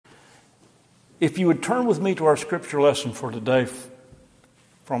If you would turn with me to our scripture lesson for today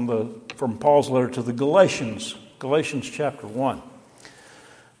from Paul's letter to the Galatians, Galatians chapter 1.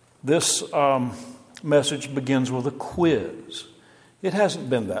 This message begins with a quiz. It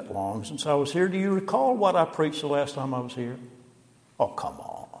hasn't been that long since I was here. Do you recall what I preached the last time I was here? Oh, come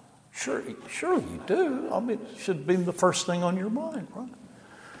on. Sure you do. I mean, it should be the first thing on your mind, right?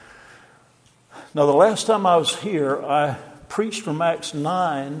 Now, the last time I was here, I preached from Acts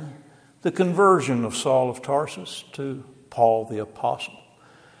 9, the conversion of Saul of Tarsus to Paul the Apostle.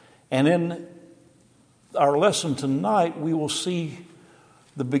 And in our lesson tonight, we will see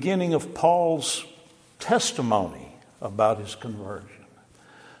the beginning of Paul's testimony about his conversion.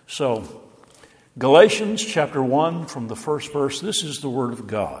 So, Galatians chapter 1, from the first verse, this is the word of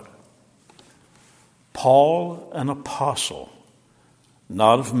God. Paul, an apostle,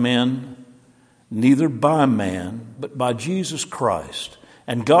 not of men, neither by man, but by Jesus Christ,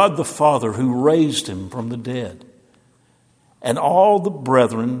 and God the Father who raised him from the dead, and all the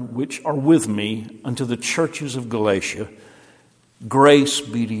brethren which are with me unto the churches of Galatia, grace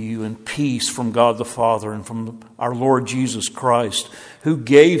be to you and peace from God the Father and from our Lord Jesus Christ, who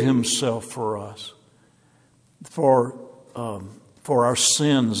gave himself for us, for our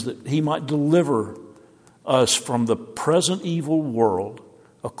sins, that he might deliver us from the present evil world,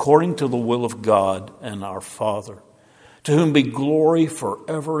 according to the will of God and our Father, to whom be glory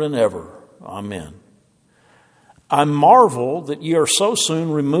forever and ever. Amen. I marvel that ye are so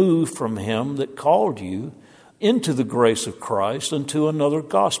soon removed from him that called you into the grace of Christ unto another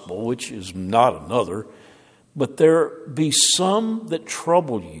gospel, which is not another, but there be some that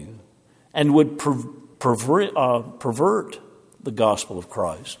trouble you and would pervert the gospel of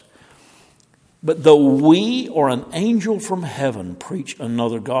Christ. But though we or an angel from heaven preach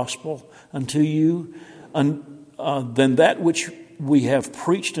another gospel unto you than that which we have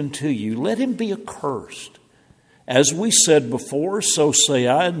preached unto you, let him be accursed. As we said before, so say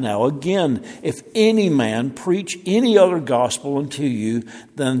I now again, if any man preach any other gospel unto you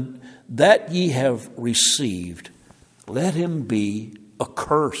than that ye have received, let him be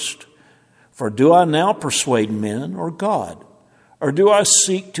accursed. For do I now persuade men or God? Or do I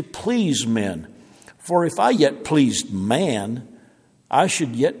seek to please men? For if I yet pleased man, I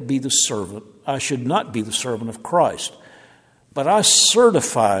should not be the servant of Christ. But I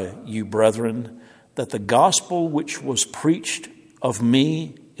certify you, brethren, that the gospel which was preached of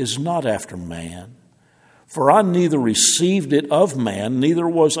me is not after man. For I neither received it of man, neither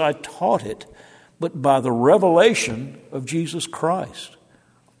was I taught it, but by the revelation of Jesus Christ.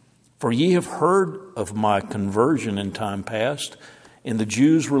 For ye have heard of my conversion in time past, in the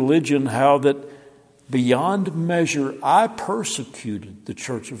Jews' religion, how that beyond measure I persecuted the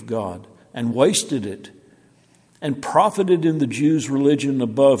church of God and wasted it, and profited in the Jews' religion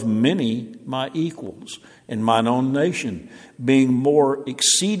above many my equals in mine own nation, being more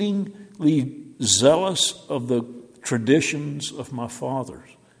exceedingly zealous of the traditions of my fathers.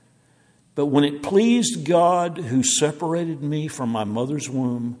 But when it pleased God, who separated me from my mother's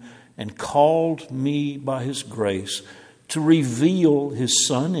womb and called me by his grace to reveal his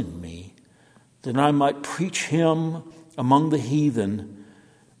Son in me, that I might preach him among the heathen,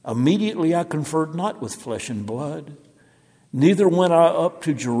 immediately I conferred not with flesh and blood, neither went I up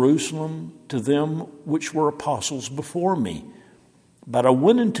to Jerusalem to them which were apostles before me, but I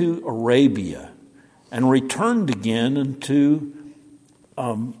went into Arabia and returned again unto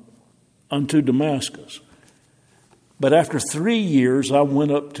Damascus. But after 3 years I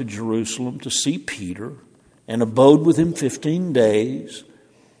went up to Jerusalem to see Peter, and abode with him 15 days.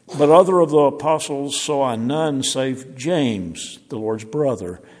 But other of the apostles saw I none save James, the Lord's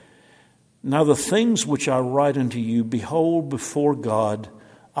brother. Now the things which I write unto you, behold, before God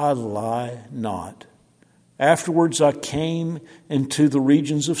I lie not. Afterwards I came into the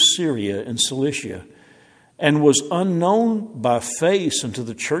regions of Syria and Cilicia, and was unknown by face unto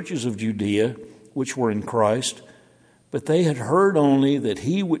the churches of Judea, which were in Christ. But they had heard only that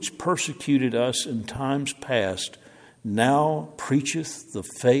he which persecuted us in times past now preacheth the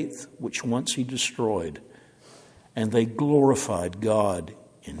faith which once he destroyed, and they glorified God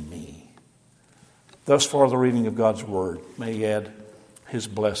in me. Thus far the reading of God's word. May he add his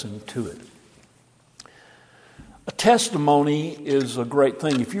blessing to it. A testimony is a great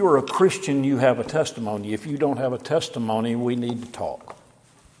thing. If you are a Christian, you have a testimony. If you don't have a testimony, we need to talk.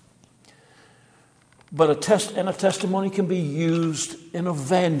 But a testimony can be used in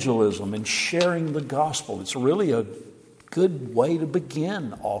evangelism, in sharing the gospel. It's really a good way to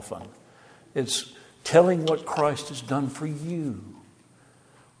begin often. It's telling what Christ has done for you.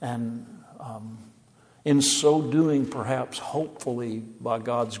 And in so doing, perhaps, hopefully, by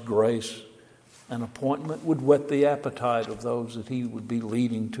God's grace, an appointment would whet the appetite of those that he would be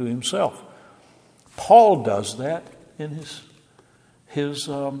leading to himself. Paul does that in his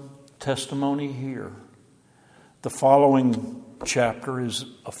testimony here. The following chapter is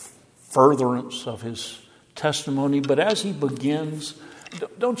a furtherance of his testimony, but as he begins,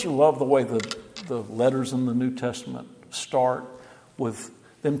 don't you love the way the letters in the New Testament start with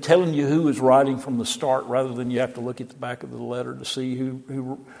them telling you who is writing from the start rather than you have to look at the back of the letter to see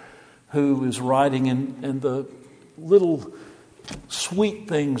who is writing, and the little sweet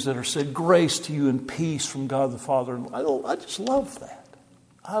things that are said, grace to you and peace from God the Father. I just love that.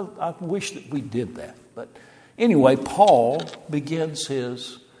 I wish that we did that. But anyway, Paul begins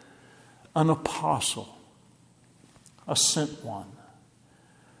an apostle, a sent one,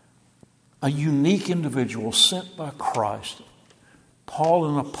 a unique individual sent by Christ. Paul,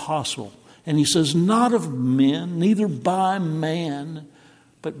 an apostle. And he says, not of men, neither by man,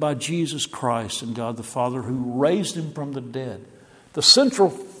 but by Jesus Christ and God the Father who raised him from the dead. The central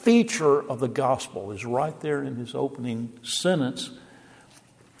feature of the gospel is right there in his opening sentence.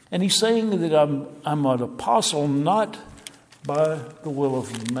 And he's saying that I'm an apostle not by the will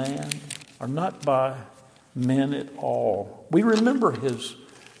of man, or not by men at all. We remember his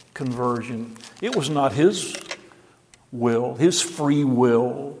conversion. It was not his will, his free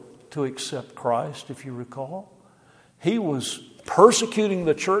will to accept Christ, if you recall. He was persecuting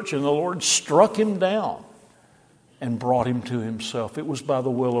the church and the Lord struck him down and brought him to himself. It was by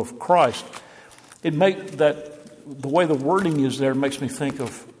the will of Christ. The way the wording is there makes me think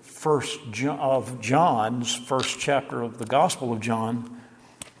of John's first chapter of the Gospel of John,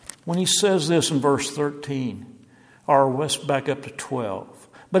 when he says this in verse 13, or let's back up to 12.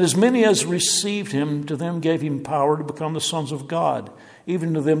 But as many as received him, to them gave him power to become the sons of God,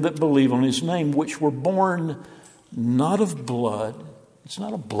 even to them that believe on his name, which were born not of blood. It's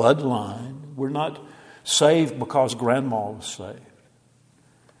not a bloodline. We're not saved because grandma was saved.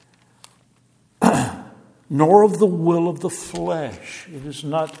 Nor of the will of the flesh. It is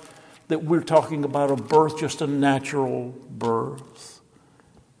not that we're talking about a birth, just a natural birth.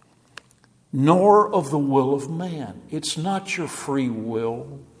 Nor of the will of man. It's not your free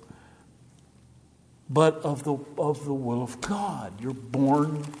will, but of the will of God. You're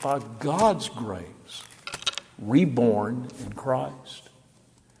born by God's grace, reborn in Christ.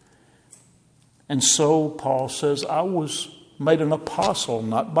 And so Paul says, I was made an apostle,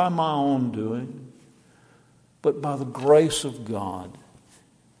 not by my own doing, but by the grace of God.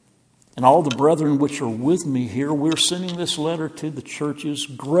 And all the brethren which are with me here, we're sending this letter to the churches.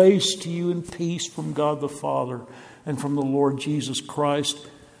 Grace to you and peace from God the Father and from the Lord Jesus Christ,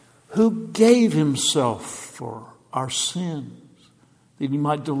 who gave himself for our sins, that he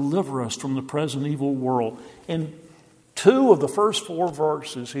might deliver us from the present evil world. In 2 of the first 4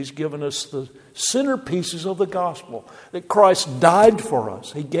 verses, he's given us the centerpieces of the gospel, that Christ died for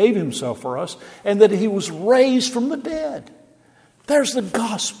us, he gave himself for us, and that he was raised from the dead. There's the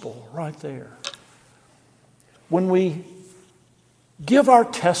gospel right there. When we give our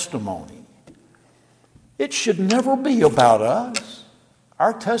testimony, it should never be about us.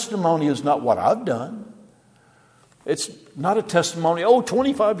 Our testimony is not what I've done. It's not a testimony,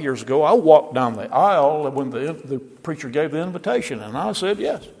 25 years ago I walked down the aisle when the preacher gave the invitation and I said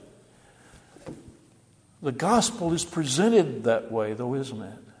yes. The gospel is presented that way though, isn't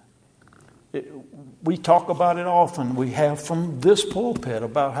it? We talk about it often. We have from this pulpit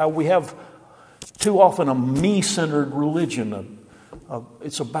about how we have too often a me-centered religion.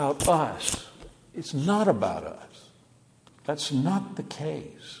 It's about us. It's not about us. That's not the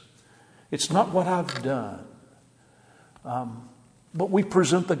case. It's not what I've done. But we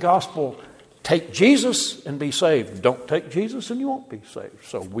present the gospel. Take Jesus and be saved. Don't take Jesus and you won't be saved.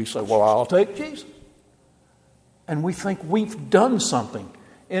 So we say, well, I'll take Jesus. And we think we've done something.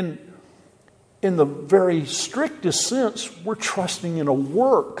 In the very strictest sense, we're trusting in a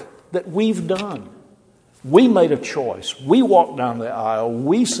work that we've done. We made a choice. We walked down the aisle.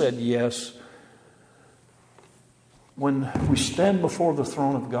 We said yes. When we stand before the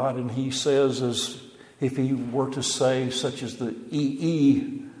throne of God and he says, as if he were to say, such as the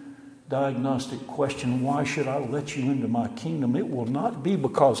EE diagnostic question, why should I let you into my kingdom? It will not be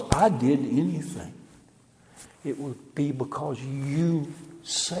because I did anything. It will be because you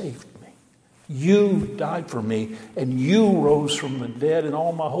saved me. You died for me, and you rose from the dead, and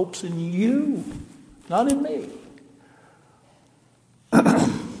all my hope's in you, not in me.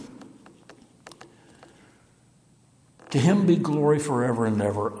 To him be glory forever and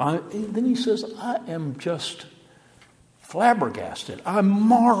ever. Then he says, I am just flabbergasted. I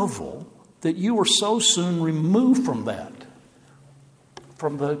marvel that you were so soon removed from that.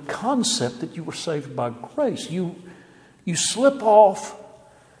 from the concept that you were saved by grace. You slip off,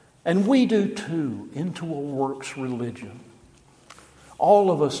 and we do too, into a works religion. All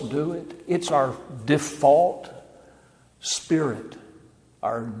of us do it. It's our default spirit,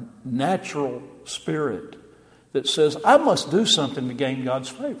 our natural spirit that says, I must do something to gain God's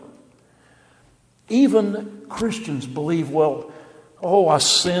favor. Even Christians believe, well, I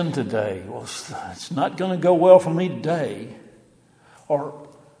sinned today. Well, it's not going to go well for me today. Or,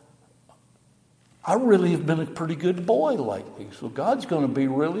 I really have been a pretty good boy lately, so God's going to be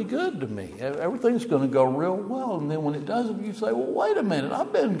really good to me. Everything's going to go real well. And then when it doesn't, you say, well, wait a minute,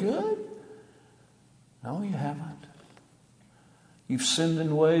 I've been good. No, you haven't. You've sinned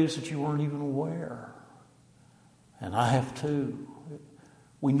in ways that you weren't even aware. And I have too.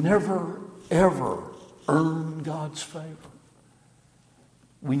 We never, ever earn God's favor.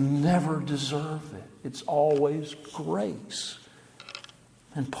 We never deserve it. It's always grace.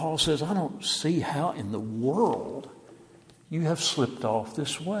 And Paul says, I don't see how in the world you have slipped off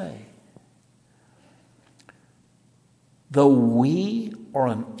this way. Though we or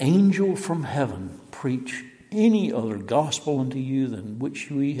an angel from heaven preach any other gospel unto you than which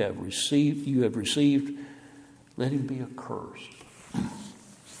you have received, let him be accursed.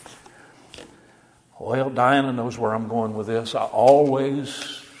 Well, Diana knows where I'm going with this. I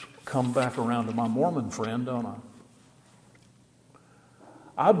always come back around to my Mormon friend, don't I?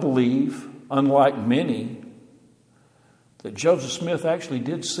 I believe, unlike many, that Joseph Smith actually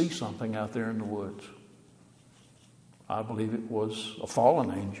did see something out there in the woods. I believe it was a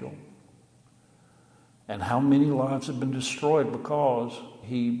fallen angel. And how many lives have been destroyed because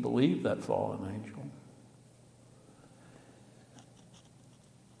he believed that fallen angel.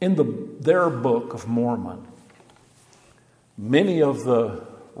 In their Book of Mormon, many of the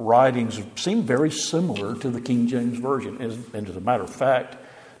writings seem very similar to the King James Version. And as a matter of fact,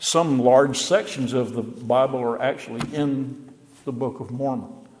 some large sections of the Bible are actually in the Book of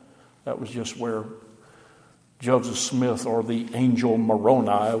Mormon. That was just where Joseph Smith or the angel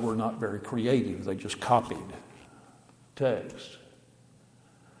Moroni were not very creative. They just copied text.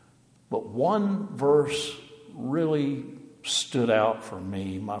 But one verse really stood out for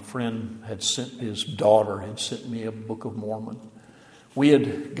me. My friend his daughter had sent me a Book of Mormon. We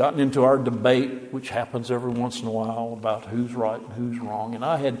had gotten into our debate, which happens every once in a while, about who's right and who's wrong. And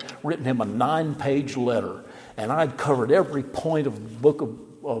I had written him a 9-page letter. And I'd covered every point of the Book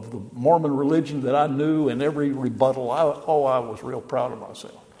of the Mormon religion that I knew and every rebuttal. I was real proud of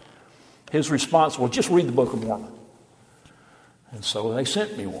myself. His response was, just read the Book of Mormon. And so they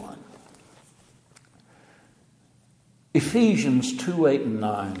sent me one. Ephesians 2:8 and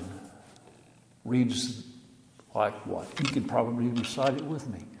 9 reads like what? You can probably recite it with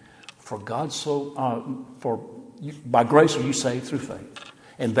me. By grace are you saved through faith,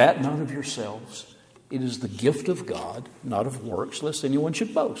 and that not of yourselves. It is the gift of God, not of works, lest anyone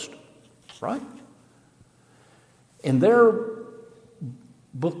should boast. Right? In their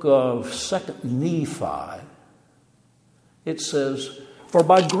book of 2nd Nephi, it says, for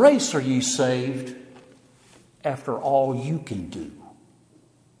by grace are ye saved after all you can do.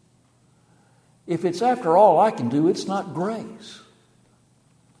 If it's after all I can do, it's not grace.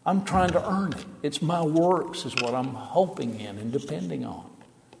 I'm trying to earn it. It's my works is what I'm hoping in and depending on.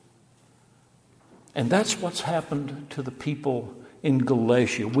 And that's what's happened to the people in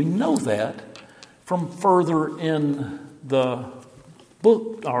Galatia. We know that from further in the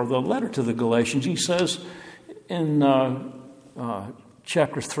book or the letter to the Galatians. He says in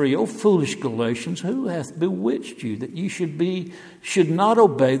chapter 3, O foolish Galatians, who hath bewitched you that ye should not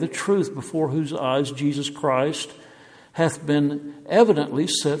obey the truth, before whose eyes Jesus Christ hath been evidently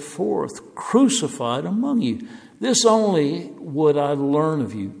set forth, crucified among you? This only would I learn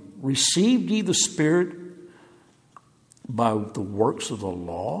of you. Received ye the Spirit by the works of the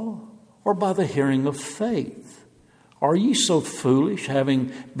law, or by the hearing of faith? Are ye so foolish,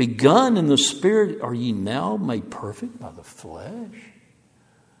 having begun in the Spirit, are ye now made perfect by the flesh?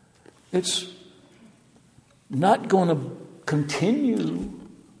 It's not going to continue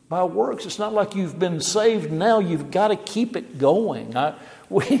by works. It's not like you've been saved now. You've got to keep it going.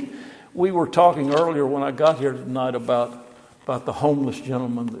 We were talking earlier when I got here tonight about the homeless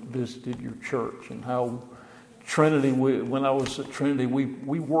gentleman that visited your church, and how Trinity, when I was at Trinity,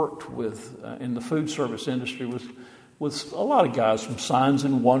 we worked with, in the food service industry, with a lot of guys from Signs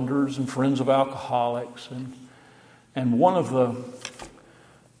and Wonders and Friends of Alcoholics. And one of the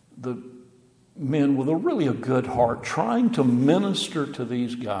men with a good heart, trying to minister to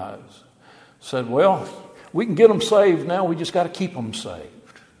these guys, said, well, we can get them saved now, we just got to keep them saved.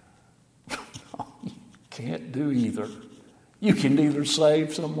 You can't do either. You can either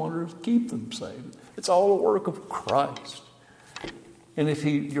save someone or keep them saved. It's all a work of Christ. And if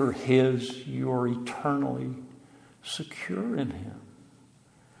you're His, you're eternally secure in Him.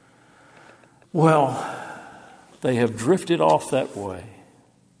 Well, they have drifted off that way.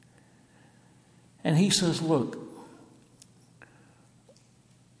 And he says, look,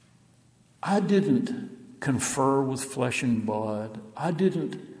 I didn't confer with flesh and blood. I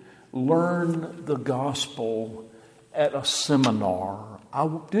didn't learn the gospel at a seminar. I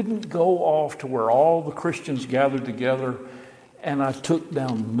didn't go off to where all the Christians gathered together and I took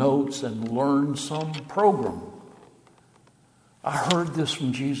down notes and learned some program. I heard this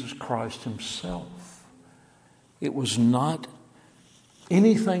from Jesus Christ Himself. It was not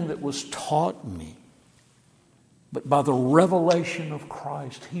anything that was taught me, but by the revelation of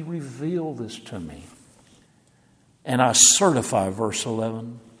Christ, He revealed this to me. And I certify, verse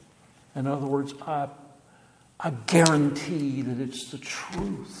 11. In other words, I guarantee that it's the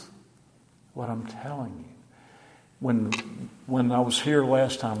truth, what I'm telling you. When I was here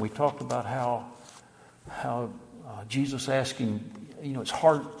last time, we talked about how Jesus asked him, it's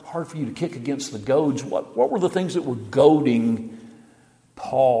hard for you to kick against the goads. What were the things that were goading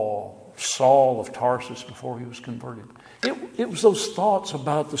Saul of Tarsus before he was converted? It was those thoughts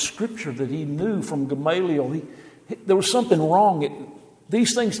about the Scripture that he knew from Gamaliel. There was something wrong.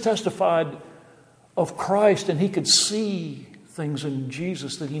 These things testified of Christ, and he could see things in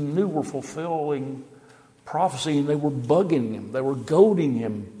Jesus that he knew were fulfilling prophecy, and they were bugging him. They were goading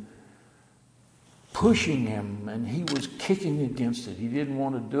him, pushing him, and he was kicking against it. He didn't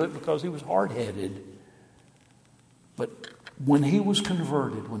want to do it because he was hard-headed. But when he was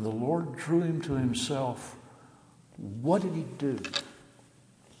converted, when the Lord drew him to Himself, what did he do?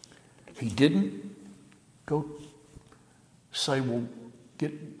 He didn't go say, well,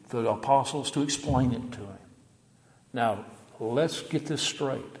 get the apostles to explain it to him. Now, let's get this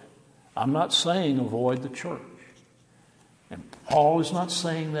straight. I'm not saying avoid the church. And Paul is not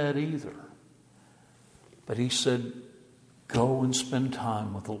saying that either. But he said, go and spend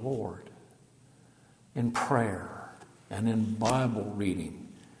time with the Lord in prayer and in Bible reading.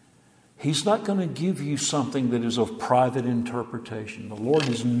 He's not going to give you something that is of private interpretation. The Lord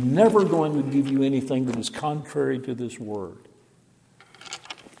is never going to give you anything that is contrary to this word.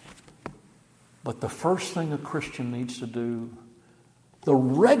 But the first thing a Christian needs to do, the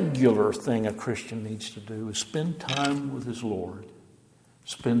regular thing a Christian needs to do, is spend time with his Lord.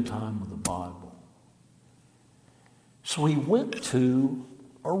 Spend time with the Bible. So he went to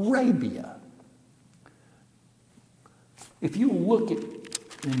Arabia. If you look at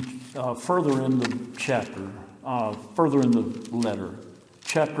further in the chapter, further in the letter,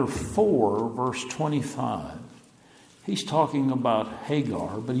 chapter 4, verse 25, he's talking about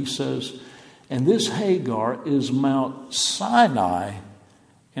Hagar, but he says, and this Hagar is Mount Sinai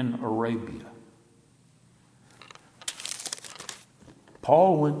in Arabia.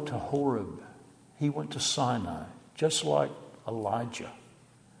 Paul went to Horeb. He went to Sinai, just like Elijah.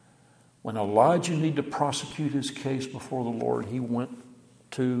 When Elijah needed to prosecute his case before the Lord, he went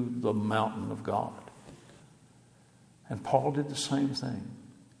to the mountain of God. And Paul did the same thing.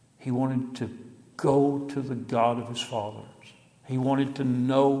 He wanted to go to the God of his fathers. He wanted to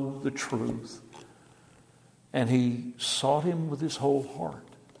know the truth. And he sought Him with his whole heart.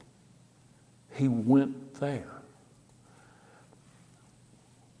 He went there.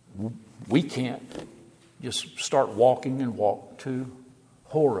 We can't just start walking and walk to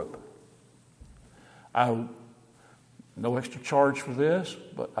Horeb. No extra charge for this,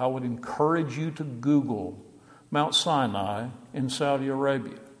 but I would encourage you to Google Mount Sinai in Saudi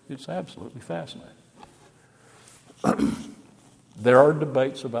Arabia. It's absolutely fascinating. There are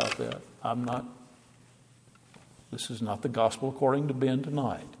debates about that. This is not the gospel according to Ben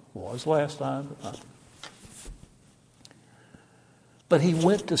tonight. It was last time, but not. But he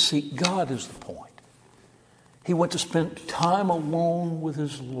went to seek God is the point. He went to spend time alone with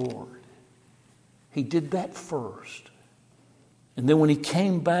his Lord. He did that first. And then when he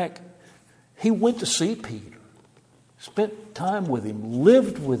came back, he went to see Peter. Spent time with him,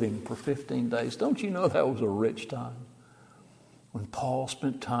 lived with him for 15 days. Don't you know that was a rich time? When Paul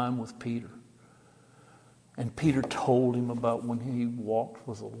spent time with Peter. And Peter told him about when he walked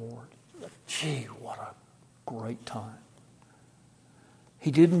with the Lord. Gee, what a great time.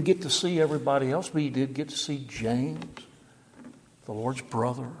 He didn't get to see everybody else, but he did get to see James, the Lord's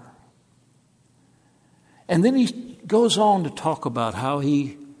brother. And then he goes on to talk about how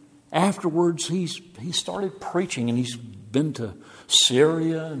afterwards he started preaching, and he's been to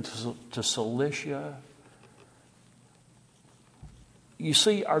Syria and to Cilicia. You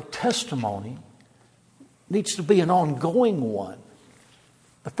see, our testimony, needs to be an ongoing one.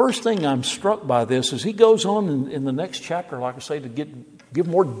 The first thing I'm struck by this is he goes on in the next chapter, like I say, to give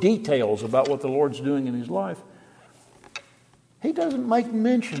more details about what the Lord's doing in his life. He doesn't make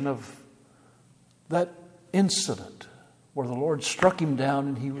mention of that incident where the Lord struck him down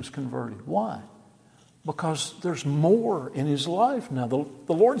and he was converted. Why? Because there's more in his life now.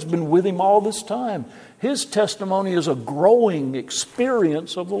 The Lord's been with him all this time. His testimony is a growing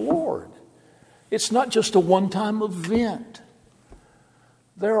experience of the Lord. It's not just a one-time event.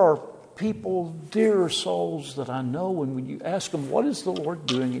 There are people, dear souls that I know, and when you ask them, what is the Lord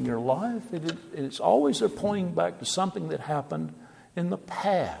doing in your life? It's always they're pointing back to something that happened in the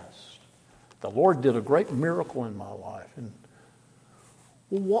past. The Lord did a great miracle in my life. And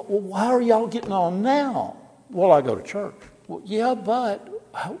how are y'all getting on now? Well, I go to church. Well, yeah, but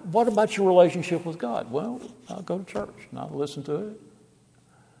what about your relationship with God? Well, I go to church and I listen to it.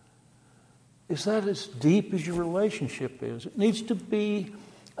 Is that as deep as your relationship is? It needs to be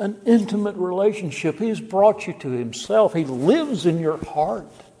an intimate relationship. He has brought you to himself. He lives in your heart.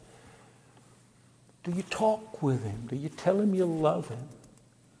 Do you talk with him? Do you tell him you love him?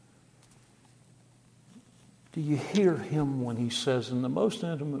 Do you hear him when he says in the most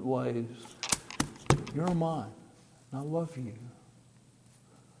intimate ways, you're mine, and I love you,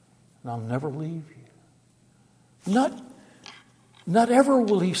 and I'll never leave you? Not ever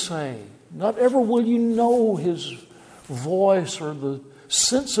will he say, not ever will you know his voice or the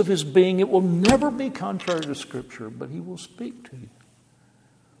sense of his being. It will never be contrary to Scripture, but he will speak to you.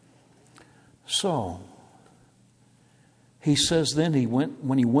 So, he says then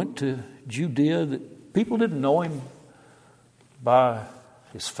when he went to Judea, that people didn't know him by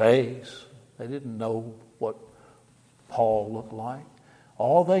his face. They didn't know what Paul looked like.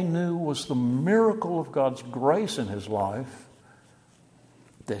 All they knew was the miracle of God's grace in his life,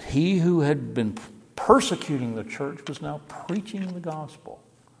 that he who had been persecuting the church was now preaching the gospel.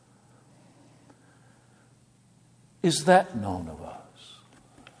 Is that known of us?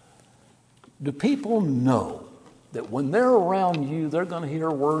 Do people know that when they're around you, they're going to hear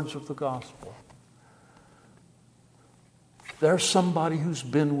words of the gospel? There's somebody who's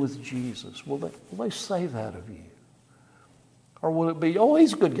been with Jesus. Will they say that of you? Or will it be, oh,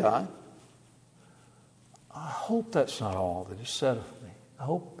 he's a good guy? I hope that's not all that is said of me. I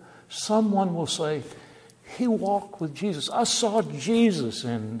hope someone will say, he walked with Jesus. I saw Jesus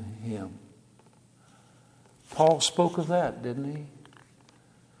in him. Paul spoke of that, didn't he?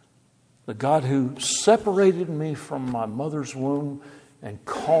 The God who separated me from my mother's womb and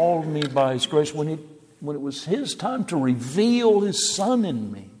called me by his grace when it was his time to reveal his Son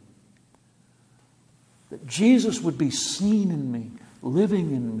in me. That Jesus would be seen in me,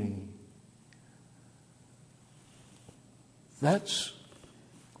 living in me. That's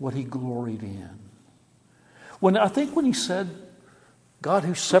what he gloried in. When he said, God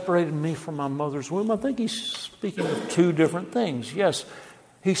who separated me from my mother's womb, I think he's speaking of two different things. Yes,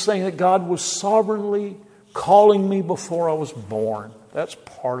 he's saying that God was sovereignly calling me before I was born. That's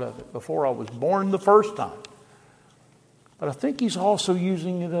part of it, before I was born the first time. But I think he's also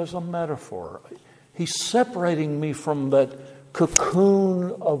using it as a metaphor. He's separating me from that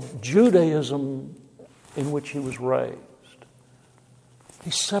cocoon of Judaism in which he was raised. He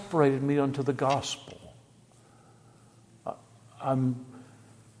separated me unto the gospel. I'm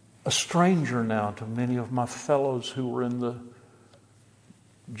a stranger now to many of my fellows who were in the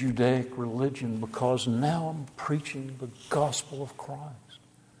Judaic religion because now I'm preaching the gospel of Christ.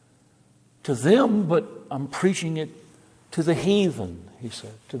 To them, but I'm preaching it to the heathen, he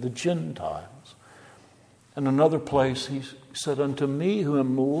said, to the Gentiles. In another place, he said, unto me who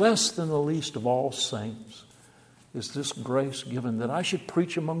am less than the least of all saints is this grace given, that I should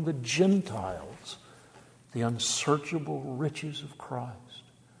preach among the Gentiles the unsearchable riches of Christ.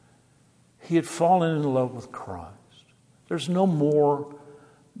 He had fallen in love with Christ. There's no more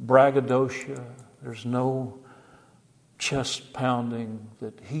braggadocio. There's no chest pounding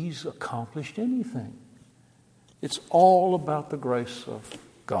that he's accomplished anything. It's all about the grace of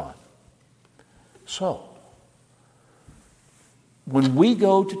God. So, when we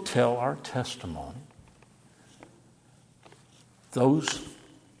go to tell our testimony, those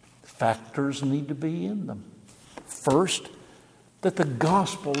factors need to be in them. First, that the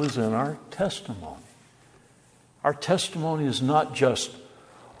gospel is in our testimony. Our testimony is not just,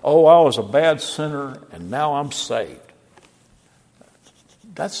 oh, I was a bad sinner and now I'm saved.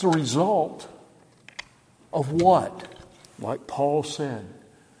 That's the result of what? Like Paul said,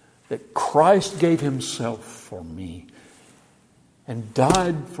 that Christ gave himself for me and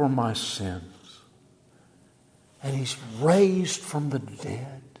died for my sins. And he's raised from the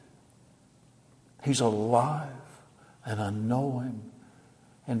dead. He's alive, and I know Him.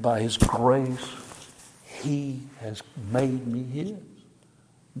 And by His grace, He has made me His.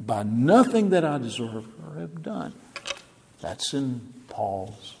 By nothing that I deserve or have done. That's in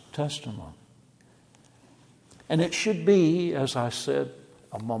Paul's testimony. And it should be, as I said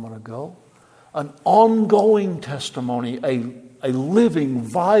a moment ago, an ongoing testimony, a living,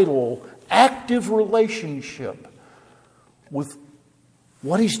 vital, active relationship with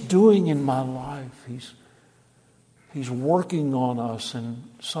what He's doing in my life. He's working on us in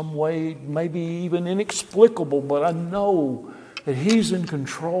some way, maybe even inexplicable, but I know that He's in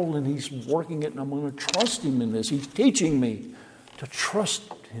control and He's working it, and I'm going to trust Him in this. He's teaching me to trust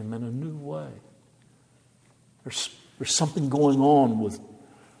Him in a new way. There's something going on with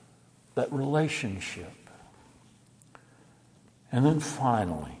that relationship. And then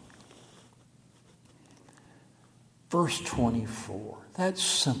finally, verse 24, that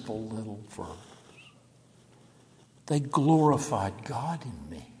simple little verse. They glorified God in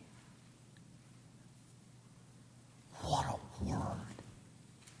me. What a word.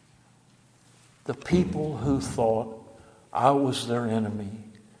 The people who thought I was their enemy,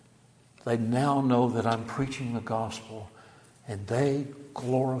 they now know that I'm preaching the gospel, and they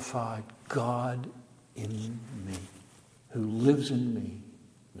glorified God in me, who lives in me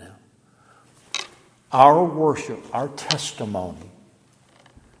now. Our worship, our testimony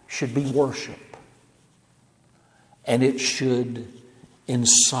should be worship. And it should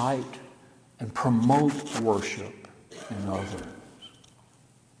incite and promote worship in others.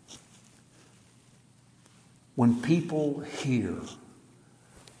 When people hear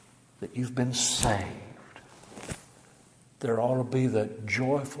that you've been saved, there ought to be that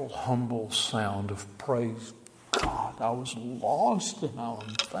joyful, humble sound of praise. God, I was lost and now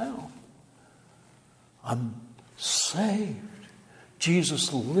I'm found. I'm saved.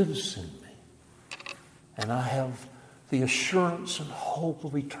 Jesus lives in me. And I have the assurance and hope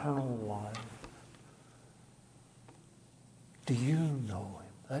of eternal life. Do you know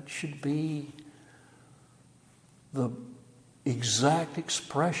Him? That should be the exact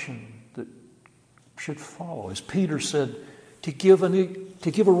expression that should follow. As Peter said, to give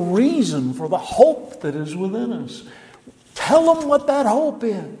a reason for the hope that is within us. Tell them what that hope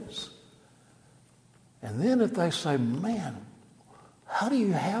is. And then if they say, man, how do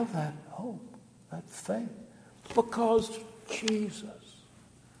you have that hope, that faith? Because Jesus.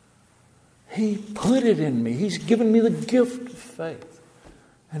 He put it in me. He's given me the gift of faith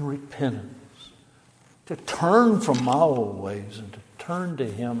and repentance. To turn from my old ways and to turn to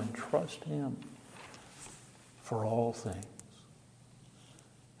Him and trust Him for all things.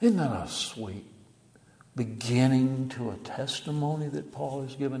 Isn't that a sweet beginning to a testimony that Paul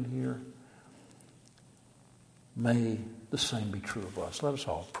has given here? May the same be true of us. Let us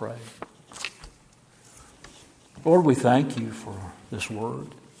all pray. Lord, we thank You for this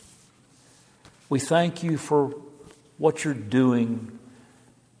word. We thank You for what You're doing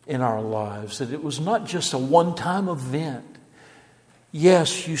in our lives, that it was not just a one-time event.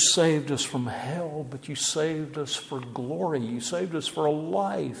 Yes, You saved us from hell, but You saved us for glory. You saved us for a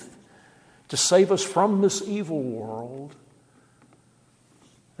life, to save us from this evil world,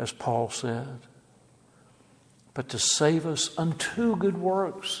 as Paul said, but to save us unto good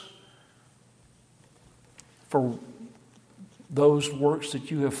works, for those works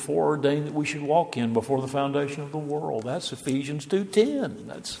that You have foreordained that we should walk in before the foundation of the world. That's Ephesians 2:10.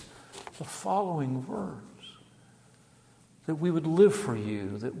 That's the following verse. That we would live for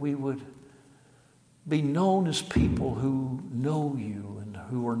You, that we would be known as people who know You and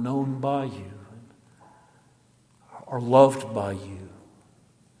who are known by You and are loved by You.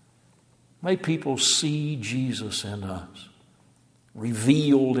 May people see Jesus in us,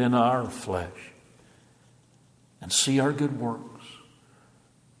 revealed in our flesh, and see our good works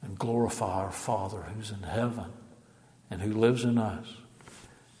and glorify our Father who's in heaven and who lives in us.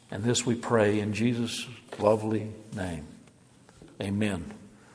 And this we pray in Jesus' lovely name. Amen.